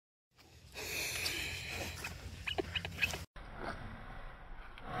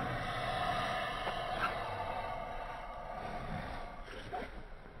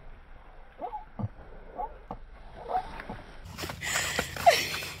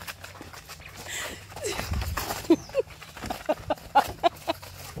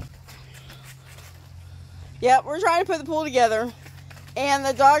Yep, we're trying to put the pool together. And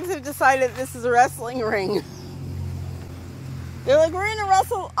the dogs have decided this is a wrestling ring. They're like, we're going to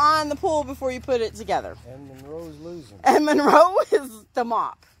wrestle on the pool before you put it together. And Monroe's losing. And Monroe is the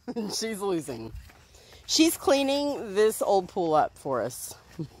mop. And she's losing. She's cleaning this old pool up for us.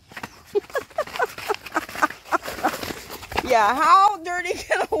 Yeah, how dirty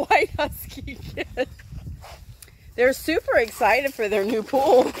can a white husky get? They're super excited for their new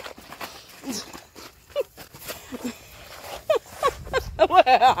pool.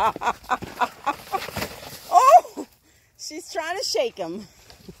 Oh, she's trying to shake him.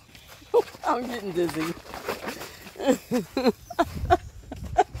 I'm getting dizzy.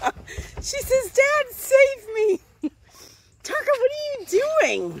 She says, Dad, save me. Tonka, what are you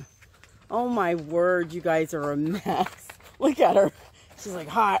doing? Oh my word, you guys are a mess. Look at her. She's like,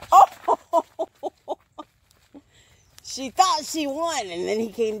 hot. Oh! She thought she won, and then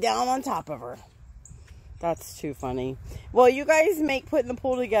he came down on top of her. That's too funny. Well, you guys make putting the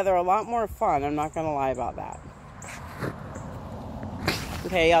pool together a lot more fun. I'm not going to lie about that.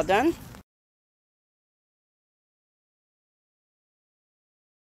 Okay, y'all done?